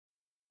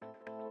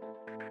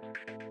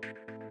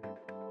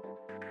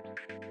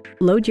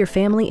Load your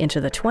family into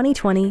the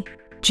 2020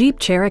 Jeep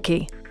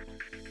Cherokee.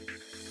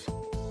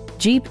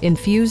 Jeep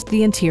infused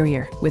the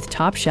interior with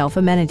top-shelf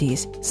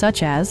amenities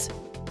such as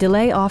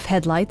delay-off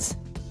headlights,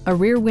 a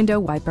rear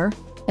window wiper,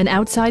 an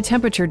outside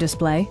temperature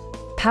display,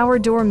 power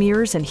door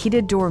mirrors and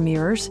heated door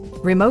mirrors,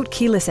 remote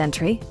keyless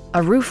entry,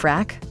 a roof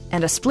rack,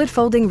 and a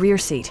split-folding rear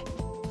seat.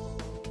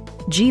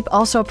 Jeep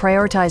also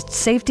prioritized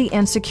safety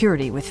and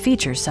security with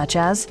features such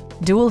as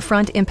dual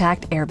front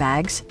impact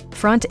airbags,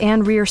 front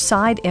and rear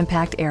side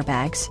impact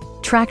airbags,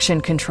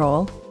 traction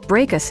control,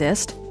 brake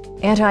assist,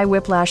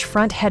 anti-whiplash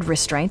front head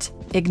restraints,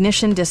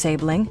 ignition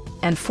disabling,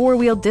 and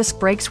four-wheel disc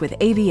brakes with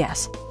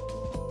ABS.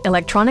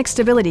 Electronic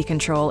stability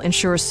control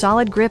ensures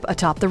solid grip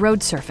atop the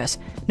road surface,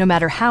 no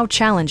matter how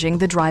challenging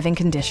the driving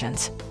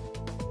conditions.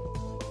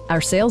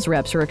 Our sales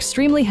reps are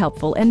extremely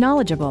helpful and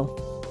knowledgeable.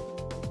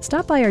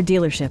 Stop by our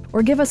dealership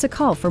or give us a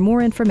call for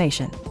more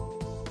information.